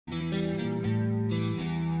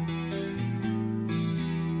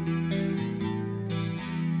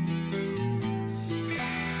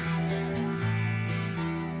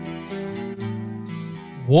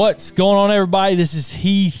What's going on, everybody? This is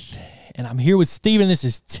Heath, and I'm here with Steven. This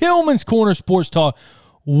is Tillman's Corner Sports Talk.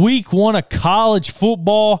 Week 1 of college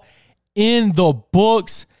football in the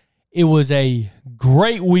books. It was a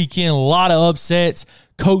great weekend, a lot of upsets.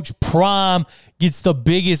 Coach Prime gets the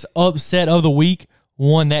biggest upset of the week,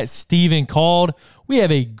 one that Steven called. We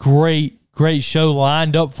have a great show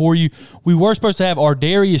lined up for you. We were supposed to have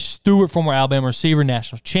Ardarius Stewart, former Alabama receiver,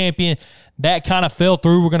 national champion. That kind of fell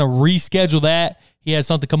through. We're going to reschedule that. He had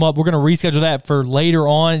something come up. We're going to reschedule that for later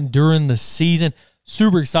on during the season.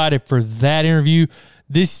 Super excited for that interview.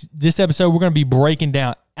 This episode, we're going to be breaking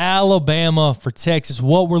down Alabama for Texas,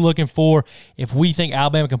 what we're looking for. If we think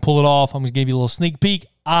Alabama can pull it off, I'm going to give you a little sneak peek.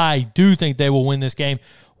 I do think they will win this game.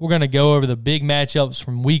 We're going to go over the big matchups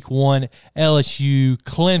from week 1, LSU,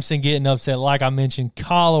 Clemson getting upset, like I mentioned,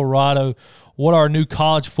 Colorado, what our new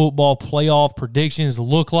college football playoff predictions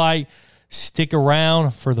look like. Stick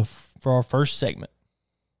around for our first segment.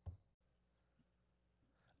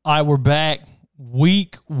 All right, we're back.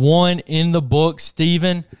 Week 1 in the book.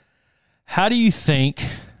 Steven, how do you think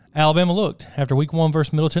Alabama looked after week 1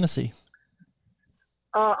 versus Middle Tennessee?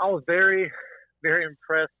 I was very, very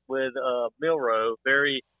impressed with Milroe.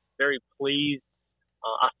 Very, very pleased.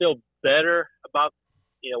 I feel better about,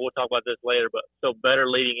 we'll talk about this later, but feel better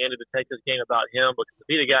leading into the Texas game about him, because if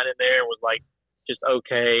he'd have gotten in there and was like just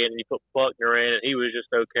okay, and you put Buckner in and he was just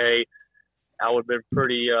okay, I would have been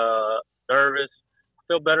pretty nervous.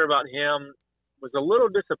 I feel better about him. Was a little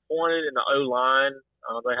disappointed in the O-line.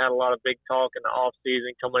 They had a lot of big talk in the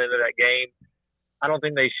offseason coming into that game. I don't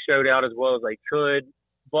think they showed out as well as they could,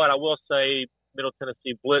 but I will say Middle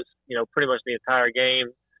Tennessee blitzed, pretty much the entire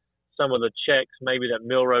game. Some of the checks maybe that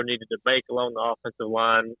Milroe needed to make along the offensive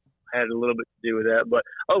line had a little bit to do with that. But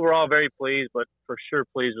overall, very pleased, but for sure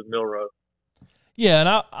pleased with Milroe. Yeah, and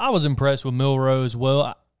I was impressed with Milroe as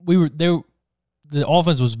well. The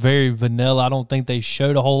offense was very vanilla. I don't think they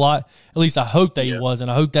showed a whole lot. At least I hope they wasn't.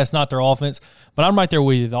 I hope that's not their offense. But I'm right there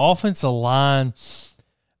with you. The offensive line,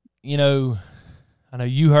 I know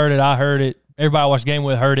you heard it. I heard it. Everybody I watched the game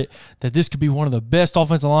with heard it, that this could be one of the best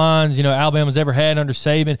offensive lines, Alabama's ever had under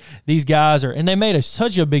Saban. These guys are – and they made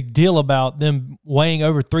such a big deal about them weighing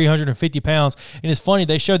over 350 pounds. And it's funny,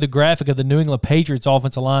 they showed the graphic of the New England Patriots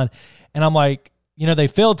offensive line, and I'm like – they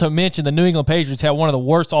failed to mention the New England Patriots had one of the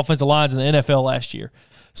worst offensive lines in the NFL last year.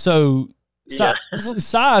 So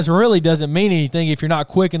size really doesn't mean anything if you're not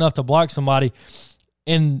quick enough to block somebody.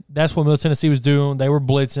 And that's what Middle Tennessee was doing. They were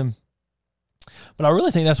blitzing. But I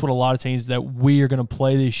really think that's what a lot of teams that we are going to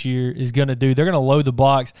play this year is going to do. They're going to load the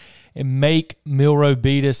box and make Milroe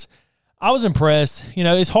beat us. I was impressed.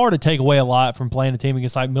 It's hard to take away a lot from playing a team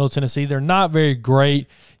against like Middle Tennessee. They're not very great.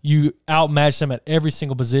 You outmatch them at every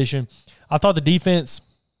single position. I thought the defense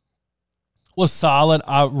was solid.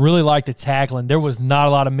 I really liked the tackling. There was not a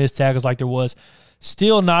lot of missed tackles like there was.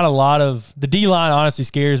 Still not a lot of – the D-line honestly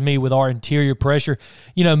scares me with our interior pressure.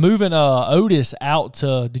 Moving Otis out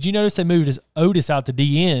to – did you notice they moved Otis out to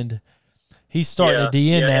D-end? He's starting at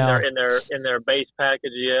D-end now. In their base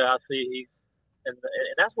package, I see and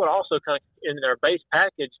that's what also kind of – in their base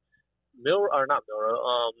package, Dallas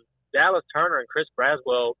Turner and Chris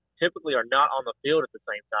Braswell typically are not on the field at the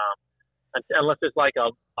same time. Unless it's like a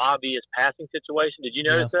obvious passing situation. Did you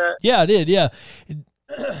notice that? Yeah, I did, yeah.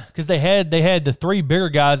 Because they had the 3 bigger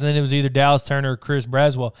guys, and then it was either Dallas Turner or Chris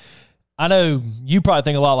Braswell. I know you probably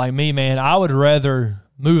think a lot like me, man. I would rather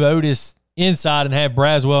move Otis inside and have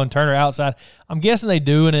Braswell and Turner outside. I'm guessing they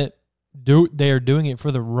are doing it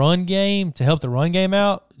for the run game, to help the run game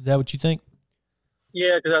out. Is that what you think?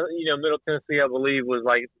 Yeah, because, Middle Tennessee, I believe, was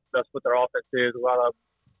like, that's what their offense is, a lot of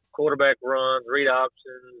quarterback runs, read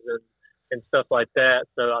options, and stuff like that.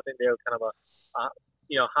 So I think they were kind of a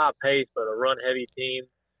high pace but a run heavy team.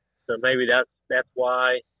 So maybe that's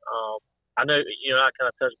why. I know I kind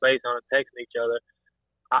of touched base on it, texting each other.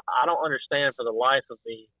 I don't understand for the life of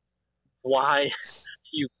me why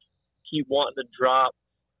you keep wanting to drop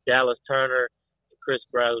Dallas Turner and Chris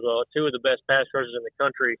Braswell, 2 of the best pass rushers in the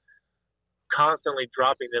country, constantly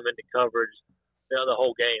dropping them into coverage the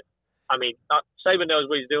whole game. I mean, Saban knows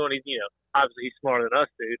what he's doing. He's obviously he's smarter than us,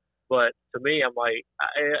 dude. But to me, I'm like,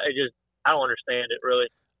 I don't understand it, really.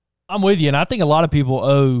 I'm with you, and I think a lot of people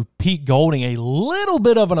owe Pete Golding a little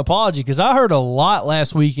bit of an apology, because I heard a lot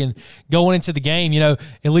last week and going into the game, at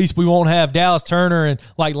least we won't have Dallas Turner, and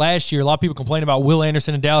like last year, a lot of people complained about Will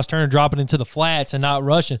Anderson and Dallas Turner dropping into the flats and not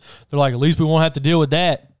rushing. They're like, at least we won't have to deal with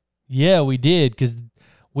that. Yeah, we did, because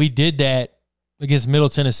we did that against Middle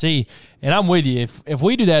Tennessee, and I'm with you. If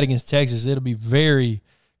we do that against Texas, it'll be very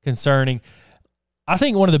concerning. I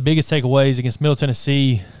think one of the biggest takeaways against Middle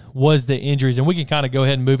Tennessee was the injuries, and we can kind of go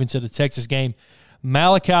ahead and move into the Texas game.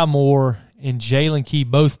 Malachi Moore and Jalen Key,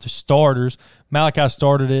 both the starters. Malachi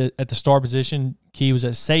started at the star position. Key was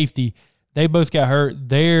at safety. They both got hurt.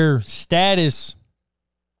 Their status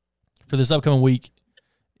for this upcoming week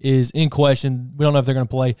is in question. We don't know if they're going to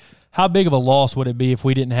play. How big of a loss would it be if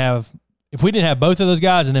we didn't have both of those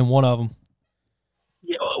guys and then one of them?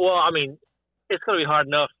 Yeah, well, I mean, it's going to be hard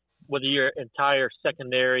enough whether your entire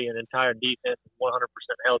secondary and entire defense is 100%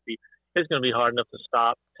 healthy. It's going to be hard enough to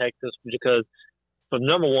stop Texas because, for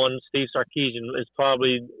number one, Steve Sarkisian is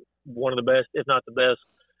probably one of the best, if not the best,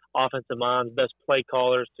 offensive minds, best play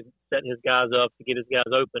callers to set his guys up, to get his guys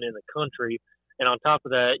open in the country. And on top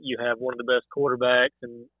of that, you have one of the best quarterbacks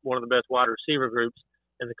and one of the best wide receiver groups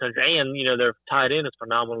in the country. And, their tight end is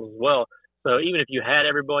phenomenal as well. So even if you had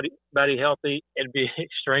everybody healthy, it'd be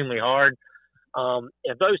extremely hard.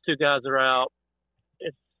 If those two guys are out,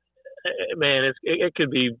 it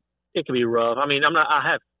could be rough. I mean, I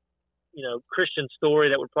have, Christian Story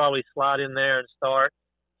that would probably slide in there and start.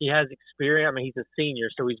 He has experience. I mean, he's a senior,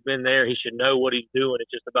 so he's been there. He should know what he's doing. It's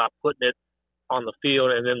just about putting it on the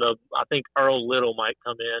field. And then I think Earl Little might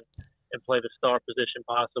come in and play the star position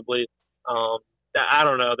possibly. I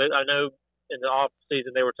don't know. I know in the off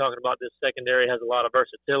season they were talking about this secondary has a lot of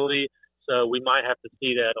versatility, so we might have to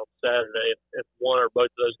see that on Saturday if one or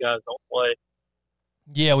both of those guys don't play.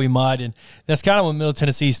 Yeah, we might, and that's kind of when Middle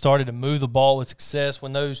Tennessee started to move the ball with success.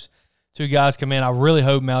 When those two guys come in, I really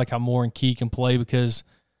hope Malachi Moore and Key can play because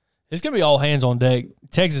it's going to be all hands on deck.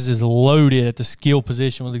 Texas is loaded at the skill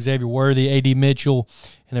position with Xavier Worthy, A.D. Mitchell,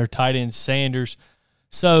 and their tight end Sanders.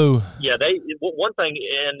 So yeah, one thing,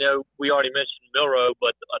 and we already mentioned Milroe,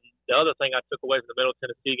 but the other thing I took away from the Middle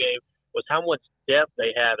Tennessee game was how much depth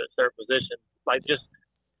they have at certain positions. Like just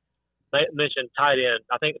they mentioned tight end.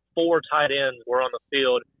 I think 4 tight ends were on the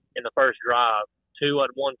field in the first drive. 2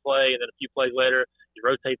 on one play, and then a few plays later, you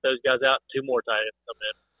rotate those guys out, 2 more tight ends come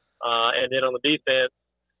in. And then on the defense,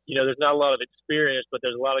 there's not a lot of experience, but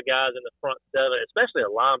there's a lot of guys in the front 7, especially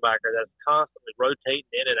a linebacker that's constantly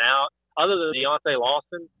rotating in and out. Other than Deontay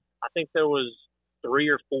Lawson, I think there was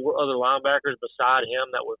 3 or 4 other linebackers beside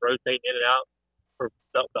him that were rotating in and out for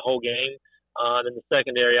the whole game. And in the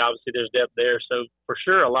secondary, obviously, there's depth there. So, for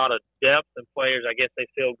sure, a lot of depth and players, I guess they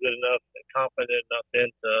feel good enough and confident enough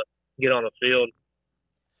then to get on the field.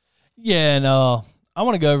 Yeah, and I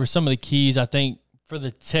want to go over some of the keys, I think, for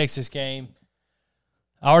the Texas game.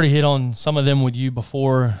 I already hit on some of them with you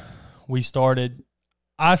before we started.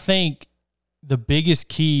 I think the biggest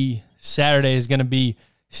key Saturday is going to be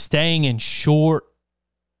staying in short,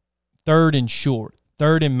 third and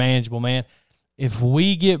manageable, man. If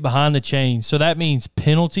we get behind the chains, so that means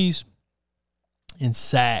penalties and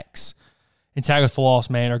sacks and tackles for loss,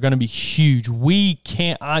 man, are going to be huge. We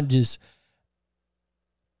can't – I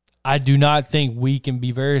do not think we can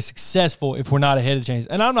be very successful if we're not ahead of the chains.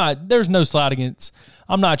 And there's no slide against –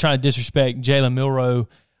 I'm not trying to disrespect Jalen Milroe.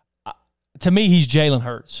 To me, he's Jalen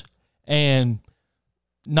Hurts. And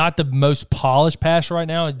not the most polished passer right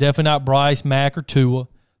now. Definitely not Bryce, Mack, or Tua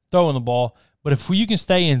throwing the ball. But if you can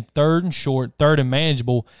stay in third and short, third and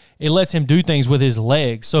manageable, it lets him do things with his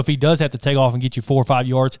legs. So if he does have to take off and get you 4 or 5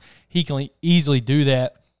 yards, he can easily do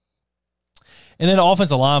that. And then the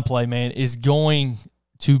offensive line play, man, is going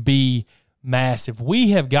to be massive.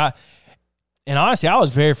 We have got – and honestly, I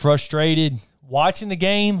was very frustrated watching the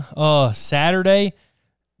game Saturday.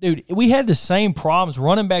 Dude, we had the same problems.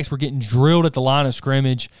 Running backs were getting drilled at the line of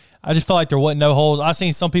scrimmage. I just felt like there wasn't no holes. I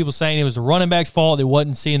seen some people saying it was the running back's fault. They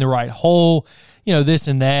wasn't seeing the right hole, this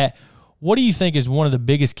and that. What do you think is one of the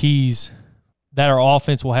biggest keys that our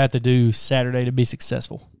offense will have to do Saturday to be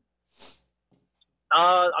successful?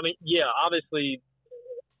 Obviously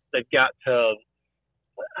they've got to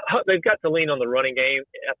lean on the running game.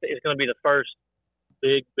 It's going to be the first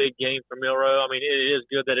big game for Milroe. I mean, it is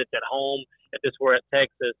good that it's at home. If this were at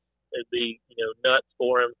Texas, it'd be nuts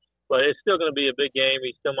for him. But it's still going to be a big game.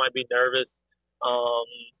 He still might be nervous.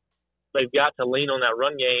 They've got to lean on that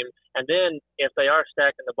run game. And then if they are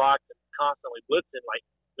stacking the box and constantly blitzing like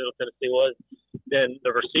Middle Tennessee was, then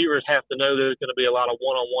the receivers have to know there's going to be a lot of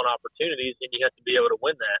one-on-one opportunities, and you have to be able to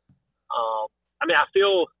win that. I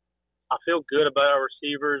feel good about our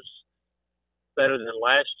receivers better than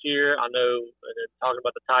last year. I know, and then talking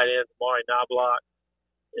about the tight ends, Amari Knobloch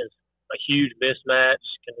is a huge mismatch,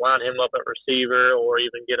 can line him up at receiver or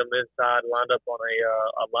even get him inside, lined up on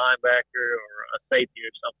a linebacker or a safety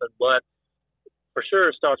or something. But for sure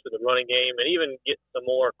it starts with the running game and even get some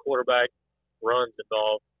more quarterback runs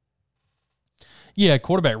involved. Yeah,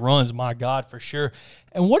 quarterback runs, my God, for sure.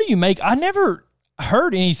 And what do you make? I never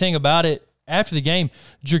heard anything about it after the game,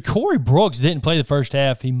 Ja'Cory Brooks didn't play the first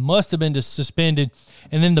half. He must have been suspended.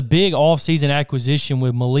 And then the big offseason acquisition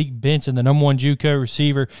with Malik Benson, the number one JUCO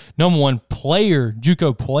receiver, number one player,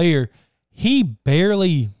 JUCO player, he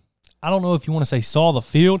barely, I don't know if you want to say saw the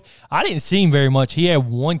field. I didn't see him very much. He had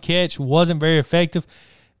one catch, wasn't very effective.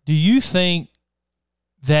 Do you think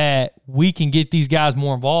that we can get these guys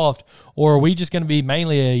more involved, or are we just going to be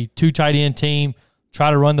mainly a two tight end team,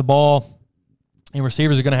 try to run the ball, and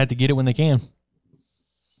receivers are going to have to get it when they can?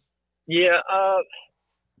 Yeah, I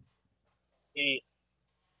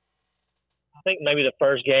think maybe the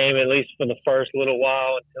first game, at least for the first little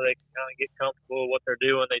while, until they kind of get comfortable with what they're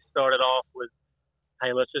doing, they started off with,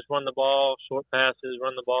 hey, let's just run the ball, short passes,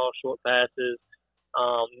 run the ball, short passes.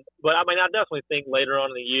 But, I mean, I definitely think later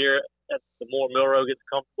on in the year, the more Milroe gets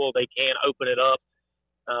comfortable, they can open it up.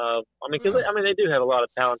 Because they do have a lot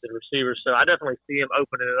of talented receivers, so I definitely see them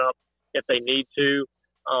opening it up if they need to.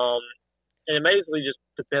 And it basically just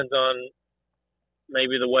depends on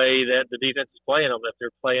maybe the way that the defense is playing them. If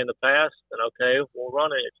they're playing the pass, then okay, we'll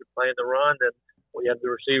run it. If you're playing the run, then we have the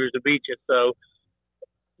receivers to beat you. So,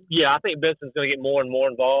 yeah, I think Benson's going to get more and more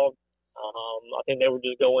involved. I think they were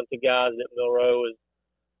just going to guys that Milroe is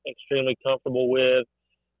extremely comfortable with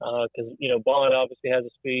because, Bond obviously has the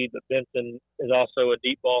speed, but Benson is also a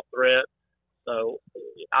deep ball threat. So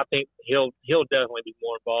I think he'll definitely be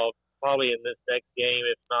more involved probably in this next game,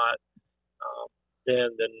 if not then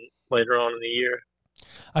later on in the year.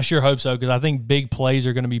 I sure hope so, because I think big plays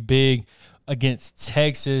are going to be big against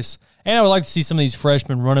Texas. And I would like to see some of these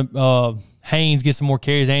freshmen running, Haynes get some more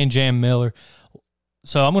carries, and Jam Miller.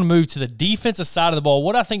 So I'm going to move to the defensive side of the ball.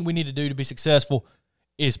 What I think we need to do to be successful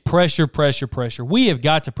is pressure. We have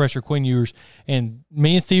got to pressure Quinn Ewers. And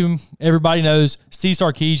me and Steven, everybody knows, Steve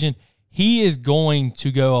Sarkisian, he is going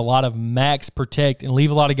to go a lot of max protect and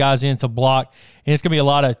leave a lot of guys in to block. And it's going to be a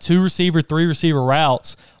lot of 2-receiver, 3-receiver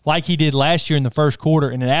routes like he did last year in the first quarter,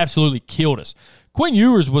 and it absolutely killed us. Quinn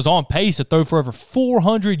Ewers was on pace to throw for over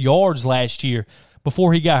 400 yards last year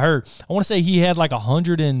before he got hurt. I want to say he had like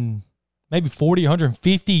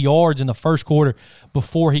 150 yards in the first quarter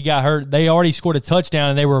before he got hurt. They already scored a touchdown,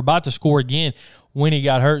 and they were about to score again when he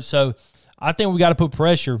got hurt. So I think we got to put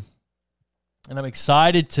pressure. And I'm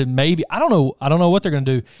excited to maybe, I don't know what they're going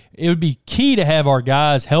to do. It would be key to have our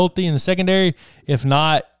guys healthy in the secondary. If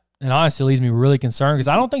not, it honestly leaves me really concerned because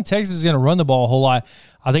I don't think Texas is going to run the ball a whole lot.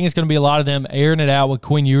 I think it's going to be a lot of them airing it out with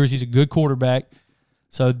Quinn Ewers. He's a good quarterback.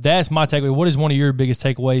 So that's my takeaway. What is one of your biggest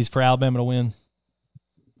takeaways for Alabama to win?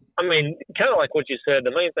 I mean, kind of like what you said,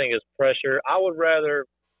 the main thing is pressure. I would rather,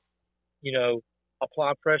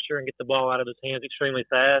 apply pressure and get the ball out of his hands extremely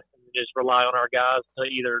fast and just rely on our guys to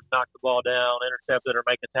either knock the ball down, intercept it, or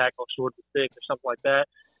make a tackle short of the stick or something like that.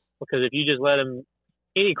 Because if you just let him,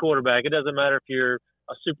 any quarterback, it doesn't matter if you're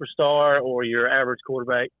a superstar or your average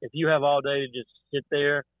quarterback, if you have all day to just sit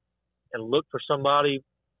there and look for somebody,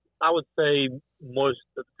 I would say most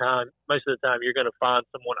of the time you're going to find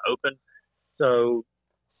someone open. So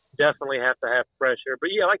definitely have to have pressure.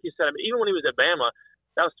 But yeah, like you said, I mean, even when he was at Bama,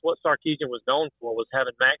 that's what Sarkisian was known for, was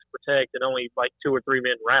having max protect and only like 2 or 3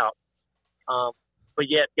 men route.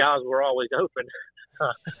 But yet guys were always open.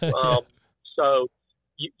 So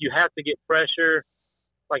you have to get pressure.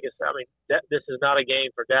 Like I said, I mean, this is not a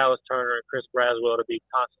game for Dallas Turner and Chris Braswell to be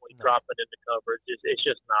constantly dropping into coverage. It's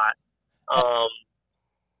just not.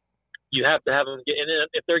 You have to have them get, and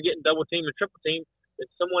then if they're getting double team and triple team,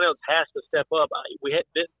 then someone else has to step up. We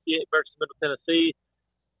didn't see it versus Middle Tennessee.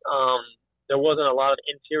 There wasn't a lot of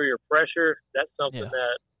interior pressure. That's something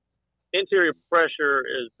that interior pressure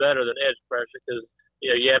is better than edge pressure because,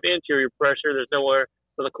 you have interior pressure. There's nowhere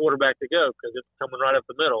for the quarterback to go because it's coming right up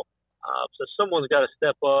the middle. So someone's got to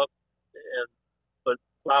step up. But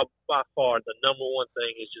by far, the number one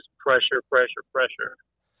thing is just pressure.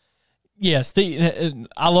 Yeah, Steve,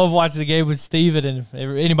 I love watching the game with Steven, and if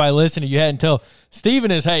anybody listening, you hadn't tell,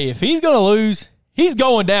 Steven is, hey, if he's going to lose, he's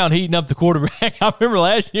going down, heating up the quarterback. I remember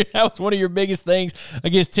last year, that was one of your biggest things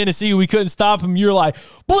against Tennessee. We couldn't stop him. You're like,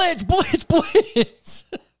 blitz.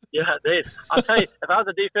 Yeah, dude. I'll tell you, if I was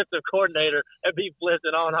a defensive coordinator, I'd be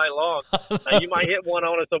blitzing all night long. Now, you might hit one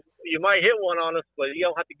on us, but you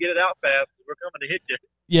don't have to get it out fast because we're coming to hit you.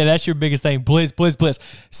 Yeah, that's your biggest thing, blitz.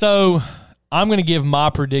 So I'm going to give my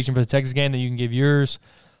prediction for the Texas game, that you can give yours.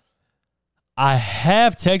 I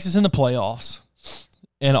have Texas in the playoffs.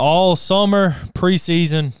 And all summer,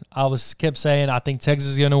 preseason, I kept saying I think Texas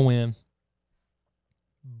is going to win.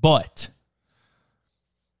 But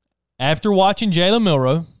after watching Jalen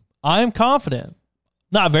Milroe, I am confident.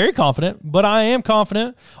 Not very confident, but I am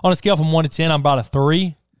confident. On a scale from 1 to 10, I'm about a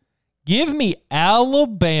 3. Give me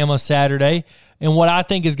Alabama Saturday in what I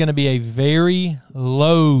think is going to be a very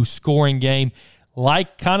low-scoring game,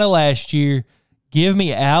 like kind of last year. Give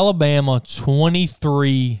me Alabama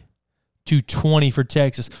 23-20 for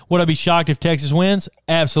Texas. Would I be shocked if Texas wins?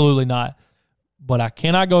 Absolutely not. But I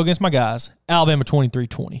cannot go against my guys. Alabama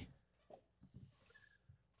 23-20.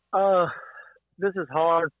 This is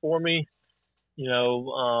hard for me.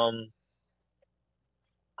 I'm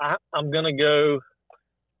gonna go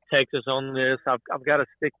Texas on this. I've got to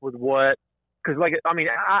stick with what, because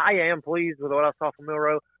I am pleased with what I saw from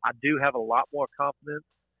Milroe. I do have a lot more confidence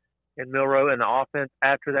in Milroe and the offense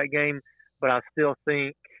after that game, but I still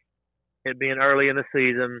think it being early in the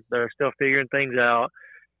season, they're still figuring things out,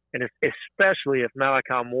 and especially if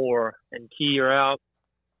Malachi Moore and Key are out.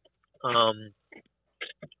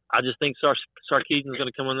 I just think Sarkisian's going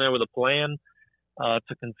to come in there with a plan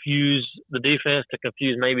to confuse the defense, to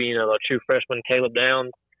confuse maybe the true freshman Caleb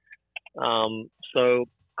Downs. So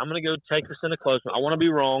I'm going to go Texas in a close one. I want to be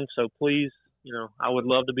wrong, so please, I would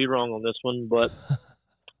love to be wrong on this one, but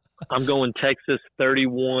I'm going Texas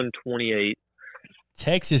 31-28.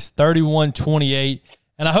 Texas 31-28.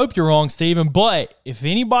 And I hope you're wrong, Steven, but if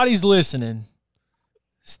anybody's listening,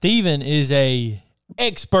 Steven is a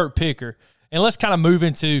expert picker. And let's kind of move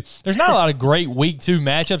into – there's not a lot of great Week 2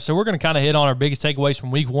 matchups, so we're going to kind of hit on our biggest takeaways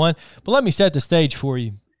from Week 1. But let me set the stage for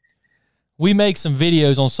you. We make some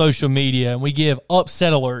videos on social media, and we give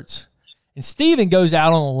upset alerts. And Steven goes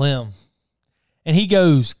out on a limb, and he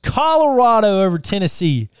goes Colorado over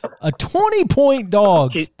Tennessee, a 20-point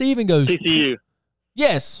dog. Steven goes – TCU.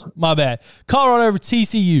 Yes, my bad. Colorado over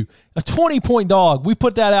TCU, a 20-point dog. We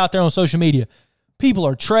put that out there on social media. People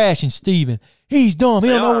are trashing Steven. He's dumb. He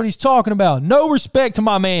don't know what he's talking about. No respect to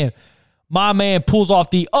my man. My man pulls off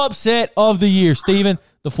the upset of the year. Steven,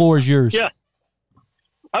 the floor is yours. Yeah.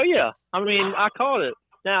 Oh, yeah. I called it.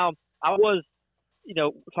 Now, I was,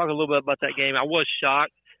 talking a little bit about that game. I was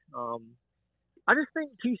shocked. I just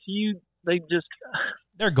think TCU,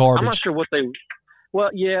 they're garbage. I'm not sure what they –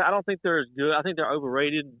 well, yeah, I don't think they're as good. I think they're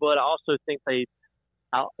overrated, but I also think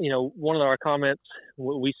one of our comments,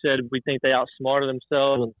 we said we think they outsmarted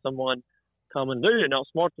themselves, and someone coming, they didn't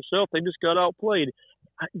outsmart themselves, they just got outplayed.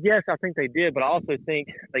 Yes, I think they did, but I also think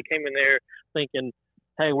they came in there thinking,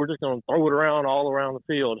 hey, we're just going to throw it around all around the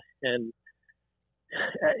field. And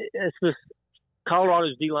it's just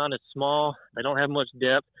Colorado's D-line is small. They don't have much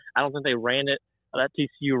depth. I don't think they ran it. That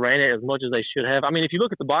TCU ran it as much as they should have. If you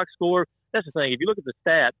look at the box score, that's the thing. If you look at the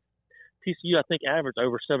stats, TCU, I think, averaged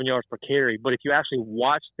over 7 yards per carry. But if you actually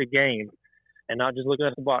watch the game and not just looking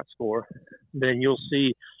at the box score, then you'll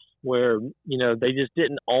see where, they just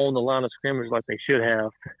didn't own the line of scrimmage like they should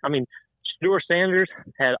have. Stuart Sanders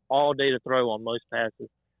had all day to throw on most passes,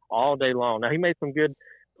 all day long. Now, he made some good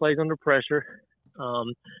plays under pressure,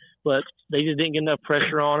 but they just didn't get enough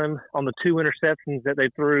pressure on him. On the 2 interceptions that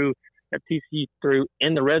TCU threw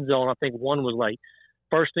in the red zone, I think one was like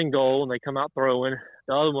first and goal, and they come out throwing.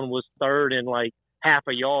 The other one was third and like half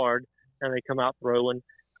a yard, and they come out throwing.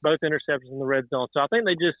 Both interceptions in the red zone. So I think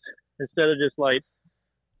they just, instead of just like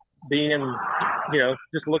being,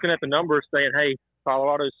 just looking at the numbers saying, hey,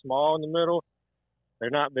 Colorado's small in the middle,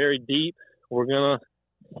 they're not very deep, we're going to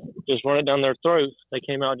just run it down their throats. They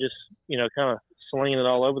came out just, kind of slinging it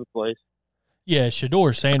all over the place. Yeah,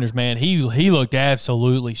 Shedeur Sanders, man, he looked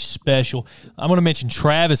absolutely special. I'm going to mention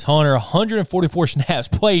Travis Hunter, 144 snaps,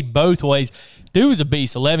 played both ways. Dude was a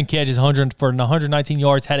beast, 11 catches, 119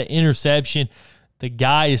 yards, had an interception. The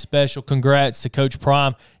guy is special. Congrats to Coach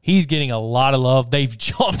Prime. He's getting a lot of love. They've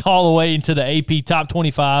jumped all the way into the AP top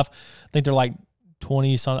 25. I think they're like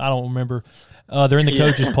 20-something. I don't remember. They're in the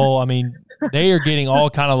coaches poll. They are getting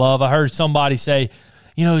all kind of love. I heard somebody say,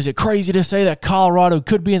 is it crazy to say that Colorado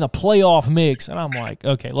could be in the playoff mix? And I'm like,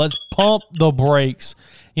 okay, let's pump the brakes.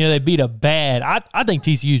 They beat a bad. I think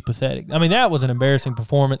TCU's pathetic. That was an embarrassing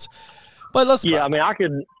performance. But let's. Yeah, I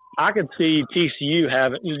could see TCU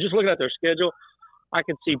having. Just looking at their schedule, I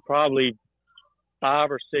could see probably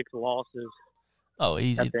 5 or 6 losses. Oh,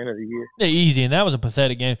 easy. At the end of the year. Yeah, easy, and that was a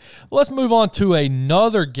pathetic game. Well, let's move on to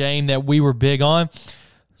another game that we were big on.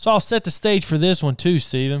 So I'll set the stage for this one too,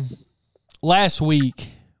 Steven. Last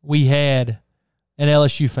week, we had an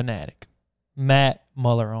LSU fanatic, Matt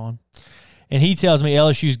Muller, on. And he tells me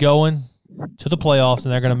LSU's going to the playoffs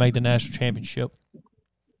and they're going to make the national championship.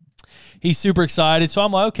 He's super excited. So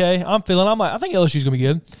I'm like, okay, I think LSU's going to be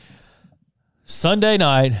good. Sunday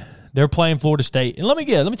night, they're playing Florida State. And let me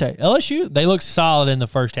tell you, LSU, they look solid in the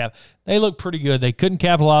first half. They look pretty good. They couldn't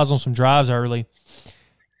capitalize on some drives early.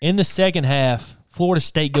 In the second half, Florida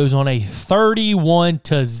State goes on a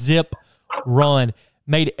 31-0 run,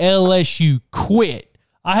 made LSU quit.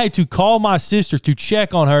 I had to call my sister to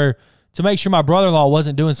check on her to make sure my brother-in-law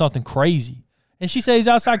wasn't doing something crazy. And she says he's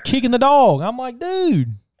outside kicking the dog. I'm like,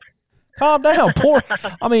 dude, calm down.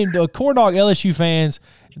 The corn dog LSU fans,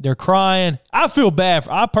 they're crying. I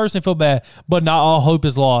personally feel bad, but not all hope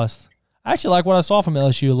is lost. I actually like what I saw from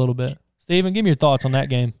LSU a little bit. Steven, give me your thoughts on that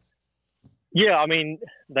game. Yeah, I mean,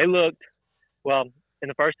 they looked, well, in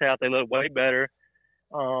the first half, they looked way better.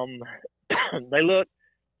 They looked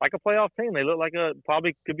like a playoff team. They looked like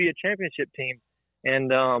probably could be a championship team.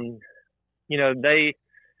 And, I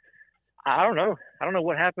don't know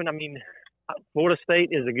what happened. I mean, Florida State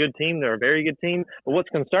is a good team. They're a very good team. But what's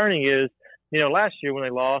concerning is, last year when they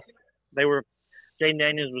lost, Jaden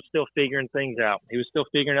Daniels was still figuring things out. He was still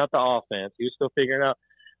figuring out the offense. He was still figuring out,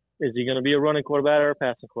 is he going to be a running quarterback or a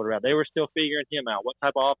passing quarterback? They were still figuring him out. What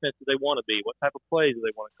type of offense do they want to be? What type of plays do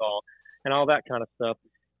they want to call? And all that kind of stuff.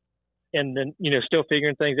 And then, still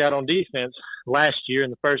figuring things out on defense last year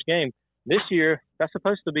in the first game. This year, that's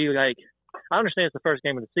supposed to be like, I understand it's the first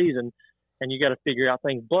game of the season and you got to figure out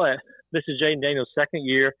things, but this is Jaden Daniels' second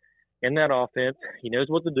year in that offense. He knows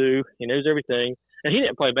what to do. He knows everything. And he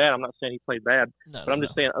didn't play bad. I'm not saying he played bad, but I'm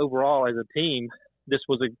just saying overall as a team, this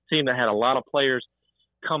was a team that had a lot of players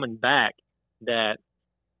coming back that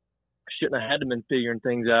shouldn't have had to been figuring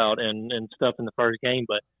things out and stuff in the first game.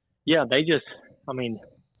 But yeah, they just,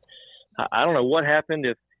 I don't know what happened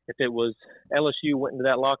if it was LSU went into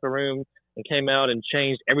that locker room and came out and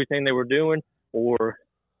changed everything they were doing, or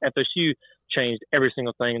FSU changed every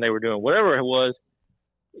single thing they were doing. Whatever it was,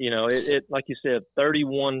 it like you said,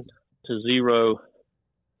 31-0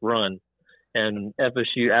 run, and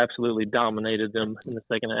FSU absolutely dominated them in the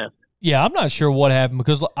second half. Yeah, I'm not sure what happened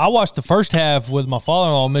because I watched the first half with my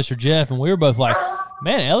father-in-law, Mr. Jeff, and we were both like,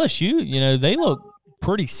 man, LSU, they look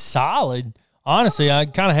pretty solid. Honestly, I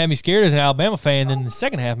kind of had me scared as an Alabama fan. Then in the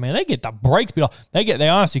second half, man, they get the brakes beat off. They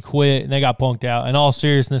honestly quit and they got punked out. In all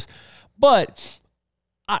seriousness, but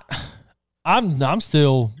I'm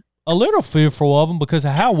still a little fearful of them because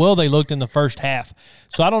of how well they looked in the first half.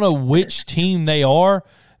 So I don't know which team they are.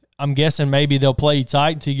 I'm guessing maybe they'll play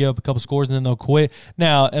tight until you get up a couple scores and then they'll quit.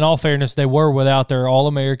 Now, in all fairness, they were without their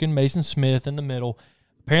All-American Mason Smith in the middle.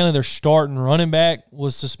 Apparently their starting running back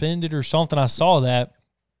was suspended or something. I saw that.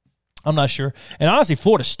 I'm not sure. And honestly,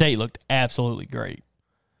 Florida State looked absolutely great.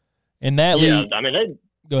 In that league,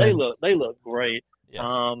 they look great.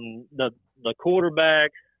 Yeah. The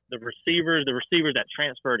quarterback, the receivers that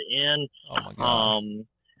transferred in. Oh my gosh.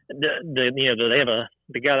 They have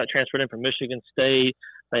the guy that transferred in from Michigan State.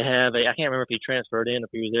 They have I can't remember if he transferred in, if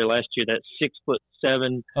he was there last year, that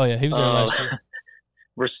 6'7". Oh yeah, he was there last year.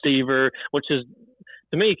 Receiver, which is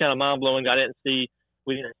to me kind of mind blowing.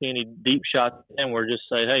 We didn't see any deep shots, and we're just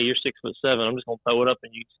saying, hey, you're 6'7". I'm just gonna throw it up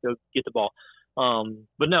and you just go get the ball.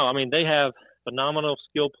 But no, they have phenomenal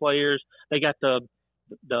skill players. They got the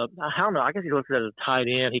I don't know. I guess he looks at it as a tight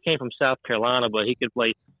end. He came from South Carolina, but he could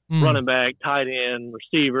play running back, tight end,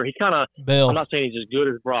 receiver. He's kind of – I'm not saying he's as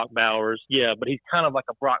good as Brock Bowers. Yeah, but he's kind of like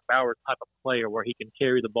a Brock Bowers type of player where he can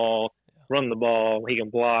carry the ball, run the ball, he can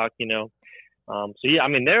block, So, yeah,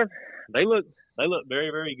 they look very,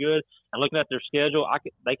 very good. And looking at their schedule,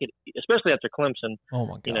 they could – especially after Clemson,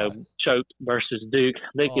 choked versus Duke,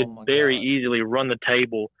 they could very easily run the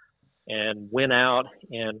table and win out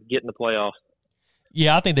and get in the playoffs.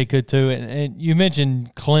 Yeah, I think they could too. And you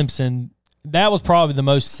mentioned Clemson. That was probably the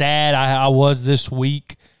most sad I was this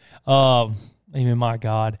week. My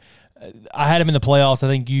God. I had him in the playoffs. I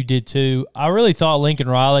think you did too. I really thought Garrett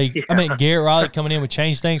Riley coming in would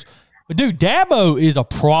change things. But, dude, Dabo is a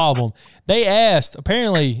problem. They asked,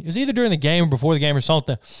 apparently, it was either during the game or before the game or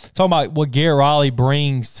something, talking about what Garrett Riley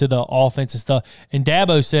brings to the offense and stuff. And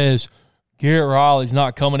Dabo says, Garrett Riley's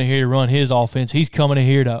not coming in here to run his offense. He's coming in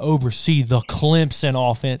here to oversee the Clemson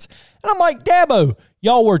offense. And I'm like, Dabo,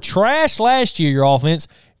 y'all were trash last year, your offense.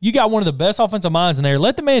 You got one of the best offensive minds in there.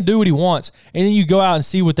 Let the man do what he wants. And then you go out and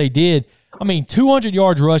see what they did. 200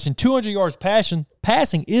 yards rushing, 200 yards passing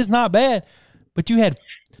is not bad. But you had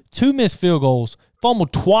 2 missed field goals,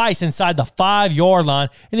 fumbled twice inside the 5-yard line,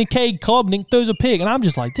 and then Cade Klubnik throws a pick. And I'm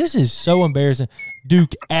just like, this is so embarrassing.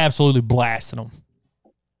 Duke absolutely blasted them.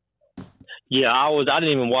 Yeah, I didn't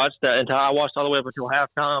even watch that until I watched all the way up until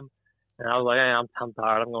halftime, and I was like, hey, I'm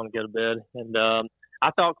tired. I'm going to go to bed. And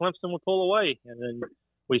I thought Clemson would pull away, and then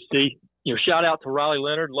we see, shout out to Riley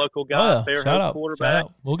Leonard, local guy, Fairhope quarterback.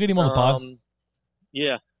 We'll get him on the pod.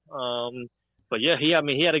 Yeah, but yeah, he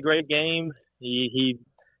had a great game. He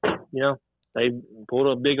they pulled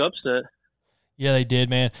a big upset. Yeah, they did,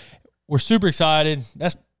 man. We're super excited.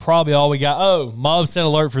 That's probably all we got. Oh, Mob set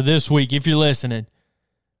alert for this week, if you're listening.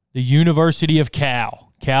 The University of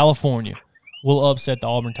California. we'll upset the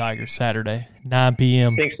Auburn Tigers Saturday, 9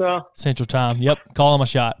 p.m. Think so? Central Time. Yep, call them a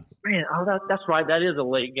shot. Man, that's right. That is a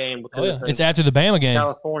late game. Oh, yeah. It's after the Bama game.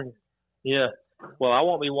 California. Yeah. Well, I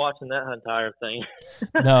won't be watching that entire thing.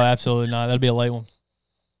 No, absolutely not. That'll be a late one.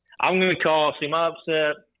 I'm going to call. See, my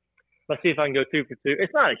upset, let's see if I can go 2 for 2.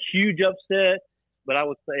 It's not a huge upset, but I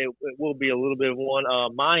would say it will be a little bit of one.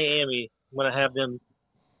 Miami, I'm going to have them.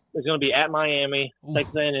 It's going to be at Miami,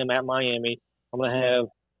 Texas A&M at Miami. I'm going to have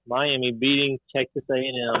Miami beating Texas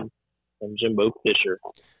A&M and Jimbo Fisher.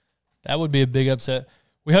 That would be a big upset.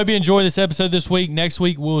 We hope you enjoy this episode this week. Next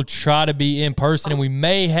week, we'll try to be in person, and we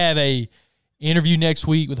may have a interview next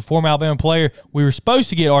week with a former Alabama player. We were supposed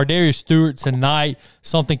to get Ardarius Stewart tonight.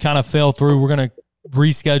 Something kind of fell through. We're going to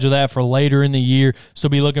reschedule that for later in the year, so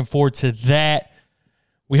be looking forward to that.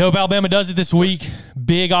 We hope Alabama does it this week.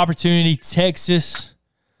 Big opportunity, Texas.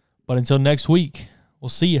 But until next week, we'll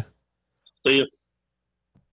see you. See you.